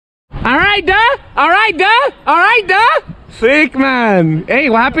All right, duh. All right, duh. All right, duh. Sick, man. Hey,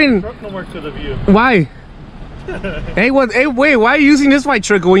 what happened? Truck no more to the view. Why? Hey, what? Hey, wait. Why are you using this white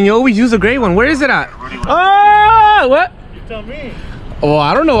truck when you always use the gray one? Where is it at? Oh, what? You tell me. Oh,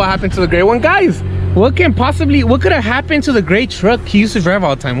 I don't know what happened to the gray one, guys. What could have happened to the gray truck he used to drive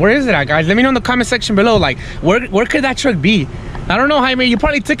all the time? Where is it at, guys? Let me know in the comment section below. Like, where could that truck be? I don't know, Jaime. You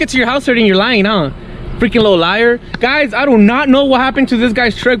probably took it to your house already and you're lying, huh? Freaking little liar. Guys, I do not know what happened to this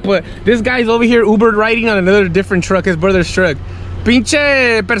guy's truck, but this guy's over here Uber riding on another different truck, his brother's truck.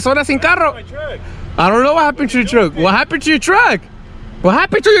 Pinche persona sin carro. I don't know what happened to your truck. What happened to your truck? What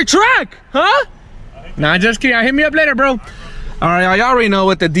happened to your truck? Huh? Nah, just kidding. Hit me up later, bro. All right, y'all already know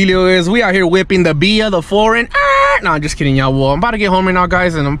what the dealio is. We out here whipping the Via, the foreign. No, I'm just kidding, y'all. Well, I'm about to get home right now,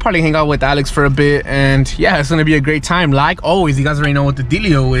 guys, and I'm probably hang out with Alex for a bit. And yeah, it's gonna be a great time. Like always, you guys already know what the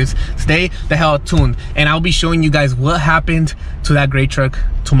dealio is. Stay the hell tuned, and I'll be showing you guys what happened to that gray truck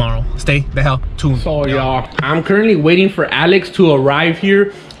tomorrow. Stay the hell tuned. So, y'all, I'm currently waiting for Alex to arrive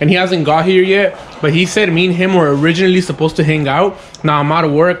here, and he hasn't got here yet. But he said me and him were originally supposed to hang out. Now I'm out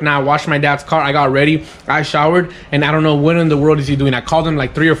of work. Now I washed my dad's car. I got ready. I showered, and I don't know what in the world is he doing. I called him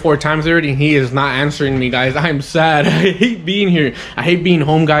like 3 or 4 times already, and he is not answering me, guys. I'm sad. I hate being here. I hate being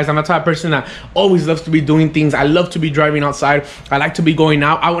home, guys. I'm the type of person that always loves to be doing things. I love to be driving outside. I like to be going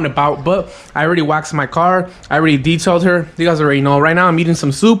out and about, but I already waxed my car. I already detailed her. You guys already know. Right now I'm eating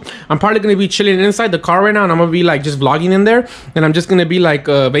some soup. I'm probably going to be chilling inside the car right now, and I'm going to be like just vlogging in there, and I'm just going to be like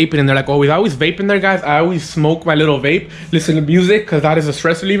vaping in there like always. I always vape in there, guys. I always smoke my little vape, listen to music, because that is a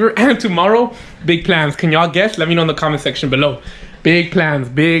stress reliever. And tomorrow, big plans. Can y'all guess? Let me know in the comment section below. Big plans,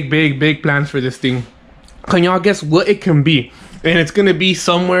 big plans for this thing. Can y'all guess what it can be? And it's gonna be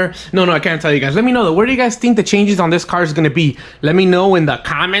somewhere. No, I can't tell you guys. Let me know though. Where do you guys think the changes on this car is gonna be? Let me know in the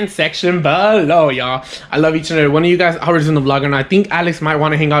comment section below, y'all. I love each and every one of you guys. I was in the vlog, and I think Alex might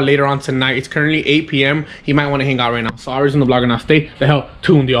want to hang out later on tonight. It's currently 8 p.m. He might want to hang out right now. So I was in the vlog, and I'll stay the hell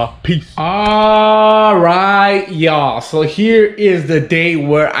tuned, y'all. Peace. All right, y'all. So here is the day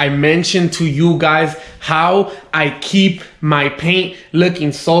where I mentioned to you guys how I keep my paint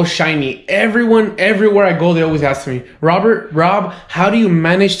looking so shiny. Everyone, everywhere I go, they always ask me, Rob, how do you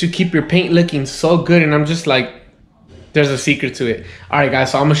manage to keep your paint looking so good? And I'm just like, there's a secret to it. All right,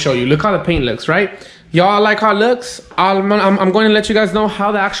 guys, so I'm gonna show you. Look how the paint looks, right? Y'all like how it looks? I'm going to let you guys know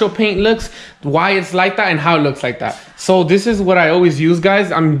how the actual paint looks, why it's like that, and how it looks like that. So this is what I always use,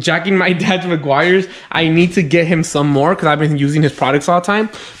 guys. I'm jacking my dad's Meguiar's. I need to get him some more because I've been using his products all the time.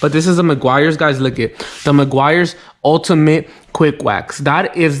 But this is a Meguiar's, guys. Look it. The Meguiar's Ultimate Quick Wax.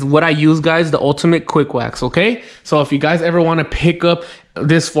 That is what I use, guys. The Ultimate Quick Wax, okay? So if you guys ever want to pick up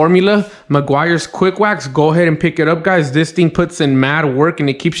this formula, Meguiar's Quick Wax, go ahead and pick it up, guys. This thing puts in mad work, and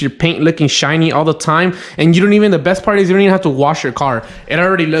it keeps your paint looking shiny all the time. And you don't even, the best part is you don't even have to wash your car. It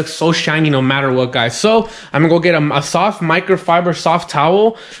already looks so shiny no matter what, guys. So I'm gonna go get a soft microfiber soft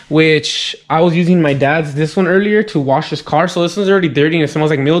towel, which I was using my dad's this one earlier to wash his car. So this one's already dirty and it smells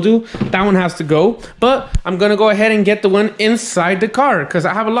like mildew. That one has to go, but I'm gonna go ahead and get the one inside the car because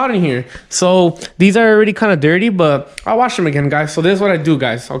I have a lot in here. So these are already kind of dirty, but I'll wash them again, guys. So this is what I do,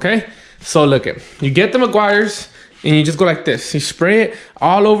 guys. Okay, so look it, you get the Meguiar's and you just go like this. You spray it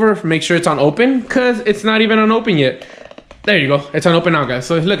all over, make sure it's unopened because it's not even unopened yet. There you go, it's unopened now, guys.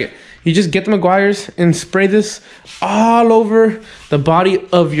 So look it, you just get the Meguiar's and spray this all over the body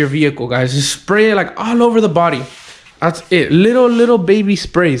of your vehicle, guys. Just spray it like all over the body. That's it. Little baby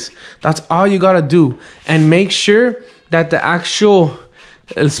sprays. That's all you gotta do. And make sure that the actual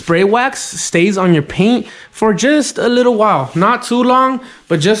spray wax stays on your paint for just a little while. Not too long,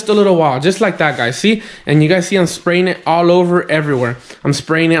 but just a little while. Just like that, guys. See? And you guys see I'm spraying it all over everywhere. I'm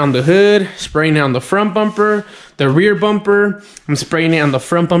spraying it on the hood, spraying it on the front bumper, the rear bumper. I'm spraying it on the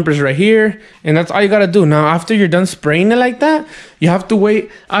front bumpers right here. And that's all you gotta do. Now, after you're done spraying it like that, you have to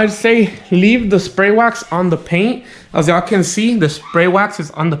wait. I'd say leave the spray wax on the paint. As y'all can see, the spray wax is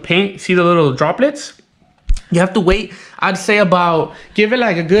on the paint. See the little droplets? You have to wait, I'd say about, give it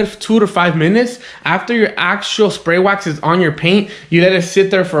like a good 2 to 5 minutes. After your actual spray wax is on your paint, you let it sit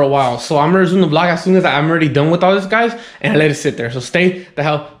there for a while. So I'm gonna resume the vlog as soon as I'm already done with all this, guys, and I let it sit there. So stay the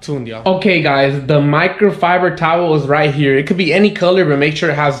hell tuned, y'all. Okay, guys, the microfiber towel is right here. It could be any color, but make sure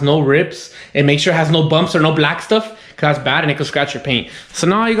it has no rips and make sure it has no bumps or no black stuff, because that's bad and it could scratch your paint. So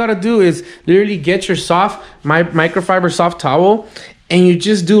now all you gotta do is literally get your soft microfiber soft towel and you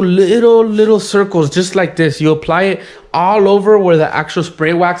just do little circles just like this. You apply it all over where the actual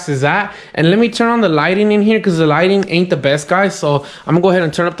spray wax is at. And let me turn on the lighting in here because the lighting ain't the best, guys. So I'm gonna go ahead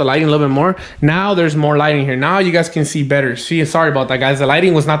and turn up the lighting a little bit more. Now there's more lighting here. Now you guys can see better. See, sorry about that, guys. The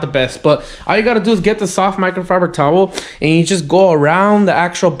lighting was not the best, but all you gotta do is get the soft microfiber towel and you just go around the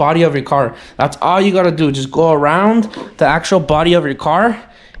actual body of your car. That's all you gotta do. Just go around the actual body of your car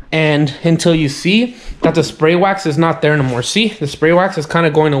and until you see that the spray wax is not there no more. See, the spray wax is kind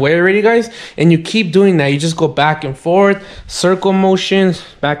of going away already, guys. And you keep doing that. You just go back and forth, circle motions,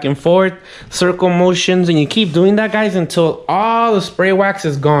 back and forth, circle motions, and you keep doing that, guys, until all the spray wax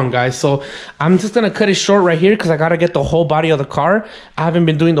is gone, guys. So I'm just gonna cut it short right here because I gotta get the whole body of the car. I haven't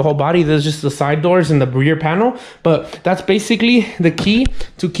been doing the whole body. There's just the side doors and the rear panel, but that's basically the key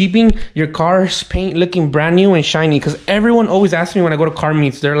to keeping your car's paint looking brand new and shiny. Because everyone always asks me when I go to car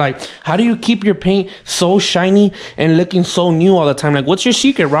meets, they're like, how do you keep your paint so shiny and looking so new all the time? Like, what's your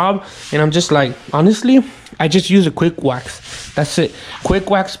secret, Rob? And I'm just like, honestly, I just use a quick wax. That's it. Quick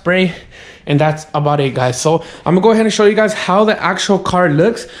wax spray. And that's about it, guys. So I'm gonna go ahead and show you guys how the actual car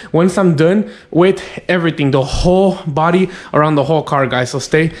looks once I'm done with everything, the whole body around the whole car, guys. So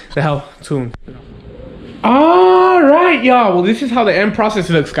stay the hell tuned. All right, y'all. Well, this is how the end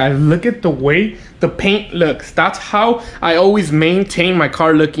process looks, guys. Look at the way the paint looks. That's how I always maintain my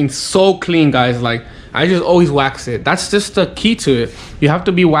car looking so clean, guys. Like, I just always wax it. That's just the key to it. You have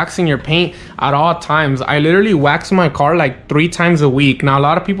to be waxing your paint at all times. I literally wax my car like 3 times a week. Now, a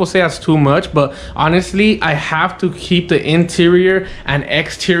lot of people say that's too much, but honestly, I have to keep the interior and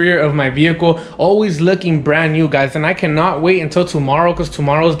exterior of my vehicle always looking brand new, guys. And I cannot wait until tomorrow because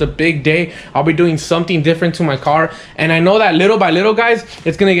tomorrow is the big day. I'll be doing something different to my car. And I know that little by little, guys,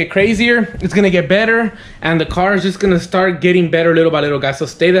 it's gonna get crazier, it's gonna get better, and the car is just gonna start getting better little by little, guys. So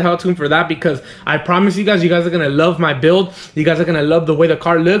stay the hell tuned for that because I promise you guys are gonna love my build. You guys are gonna love the way the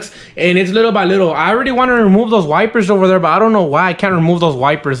car looks, and it's little by little. I already want to remove those wipers over there, but I don't know why I can't remove those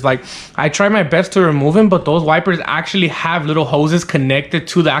wipers. Like, I try my best to remove them, but those wipers actually have little hoses connected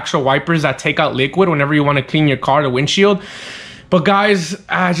to the actual wipers that take out liquid whenever you want to clean your car, the windshield. But guys,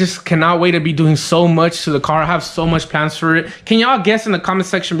 I just cannot wait to be doing so much to the car. I have so much plans for it. Can y'all guess in the comment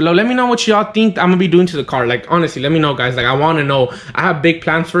section below? Let me know what y'all think I'm gonna be doing to the car. Like, honestly, let me know, guys. Like, I want to know. I have big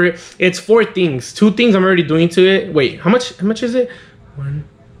plans for it. It's 4 things. 2 things I'm already doing to it. Wait, how much is it? 1,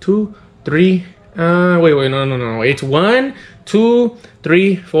 2, 3. Wait, no. It's 1, 2,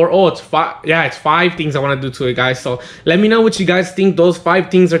 3, 4. Oh, it's 5. Yeah, it's 5 things I want to do to it, guys. So let me know what you guys think those 5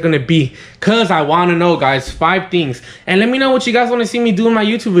 things are gonna be, cause I want to know, guys. 5 things. And let me know what you guys want to see me do in my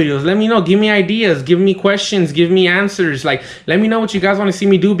YouTube videos. Let me know. Give me ideas, give me questions, give me answers. Like, let me know what you guys want to see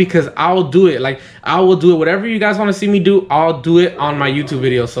me do, because I'll do it. Like, I will do it. Whatever you guys want to see me do, I'll do it on my YouTube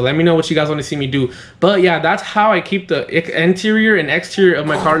videos. So let me know what you guys want to see me do. But yeah, that's how I keep the interior and exterior of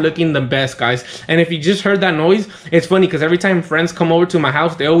my car looking the best, guys. And if you just heard that noise, it's funny because every time friends come over to my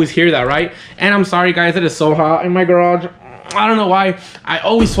house, they always hear that, right? And I'm sorry, guys, it is so hot in my garage. I don't know why. I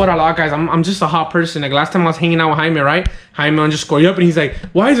always sweat a lot, guys. I'm just a hot person. Like, last time I was hanging out with Jaime, right? Jaime _ up, and he's like,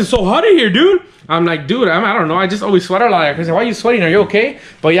 why is it so hot in here, dude? I'm like, dude, I don't know. I just always sweat a lot. He's like, why are you sweating? Are you okay?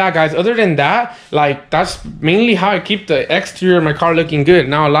 But yeah, guys, other than that, like, that's mainly how I keep the exterior of my car looking good.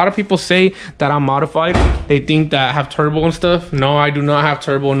 Now, a lot of people say that I'm modified. They think that I have turbo and stuff. No, I do not have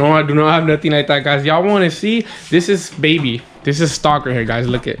turbo. No, I do not have nothing like that, guys. Y'all want to see? This is baby. This is stock right here, guys.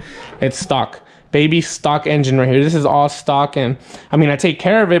 Look it. It's stock. Baby stock engine right here. This is all stock, and I mean, I take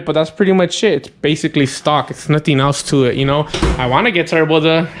care of it, but that's pretty much it. It's basically stock. It's nothing else to it, you know. I want to get turbo,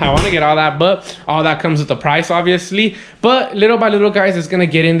 I want to get all that, but all that comes with the price, obviously. But little by little, guys, it's gonna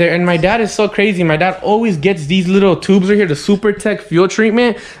get in there. And my dad is so crazy. My dad always gets these little tubes right here, the Super Tech fuel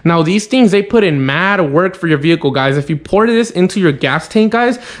treatment. Now, these things, they put in mad work for your vehicle, guys. If you pour this into your gas tank,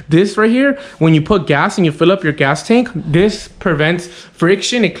 guys, this right here, when you put gas and you fill up your gas tank, this prevents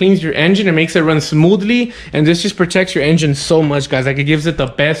friction. It cleans your engine. It makes it run smoothly, and this just protects your engine so much, guys. Like, it gives it the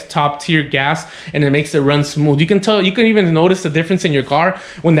best top tier gas, and it makes it run smooth. You can tell, you can even notice the difference in your car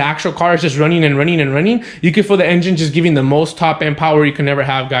when the actual car is just running and running and running. You can feel the engine just giving the most top end power you can ever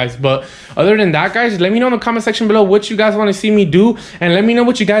have, guys. But other than that, guys, let me know in the comment section below what you guys want to see me do, and let me know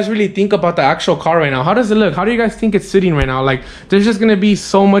what you guys really think about the actual car right now. How does it look? How do you guys think it's sitting right now? Like, there's just gonna be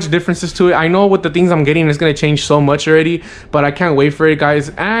so much differences to it. I know with the things I'm getting, it's gonna change so much already, but I can't wait for it, guys.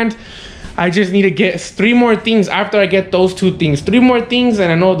 And I just need to get 3 more things after I get those 2 things. 3 more things,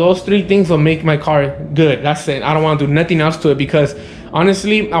 and I know those 3 things will make my car good. That's it. I don't want to do nothing else to it, because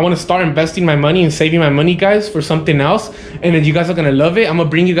honestly, I want to start investing my money and saving my money, guys, for something else, and then you guys are gonna love it. I'm gonna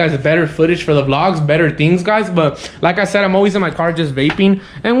bring you guys better footage for the vlogs, better things, guys. But like I said, I'm always in my car just vaping.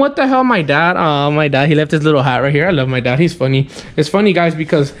 And what the hell, my dad, he left his little hat right here. I love my dad, he's funny. It's funny, guys,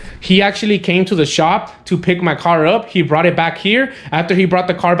 because he actually came to the shop to pick my car up. He brought it back here. After he brought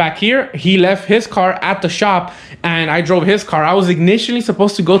the car back here, he left his car at the shop and I drove his car. I was initially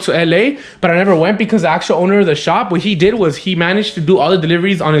supposed to go to LA, but I never went because the actual owner of the shop, what he did was he managed to do all the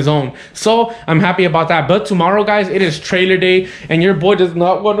deliveries on his own. So I'm happy about that. But tomorrow, guys, it is trailer day and your boy does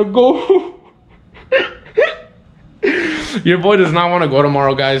not want to go. Your boy does not want to go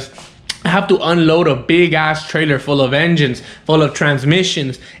tomorrow, guys. I have to unload a big ass trailer full of engines, full of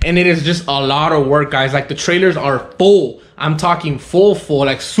transmissions, and it is just a lot of work, guys. Like the trailers are full. I'm talking full,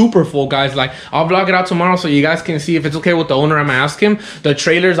 like super full, guys. Like I'll vlog it out tomorrow so you guys can see if it's okay with the owner. I'm gonna ask him. The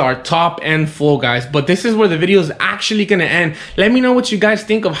trailers are top and full, guys. But this is where the video is actually gonna end. Let me know what you guys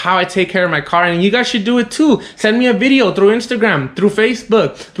think of how I take care of my car, and you guys should do it too. Send me a video through Instagram, through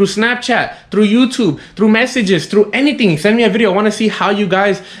Facebook, through Snapchat, through YouTube, through messages, through anything. Send me a video. I want to see how you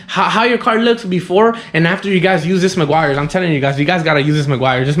guys, how your car looks before and after you guys use this Meguiar's. I'm telling you guys gotta use this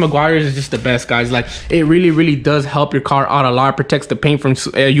Meguiar's. This Meguiar's is just the best, guys. Like it really does help your car out a lot. Protects the paint from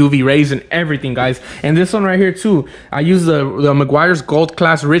UV rays and everything, guys. And this one right here too, I use the Meguiar's Gold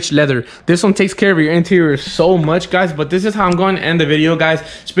Class Rich Leather. This one takes care of your interior so much, guys. But this is how I'm going to end the video, guys.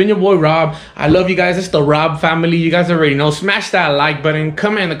 It's been your boy Rob. I love you guys. It's the Rob family. You guys already know. Smash that like button.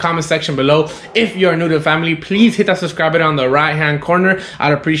 Comment in the comment section below. If you are new to the family, please hit that subscribe button on the right hand corner.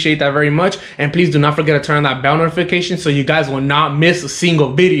 I'd appreciate that very much. And please do not forget to turn on that bell notification so you guys will not miss a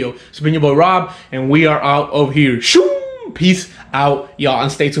single video. It's been your boy Rob, and we are out of here. Shoo! Peace out, y'all, and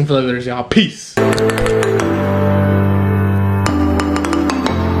stay tuned for the others, y'all. Peace.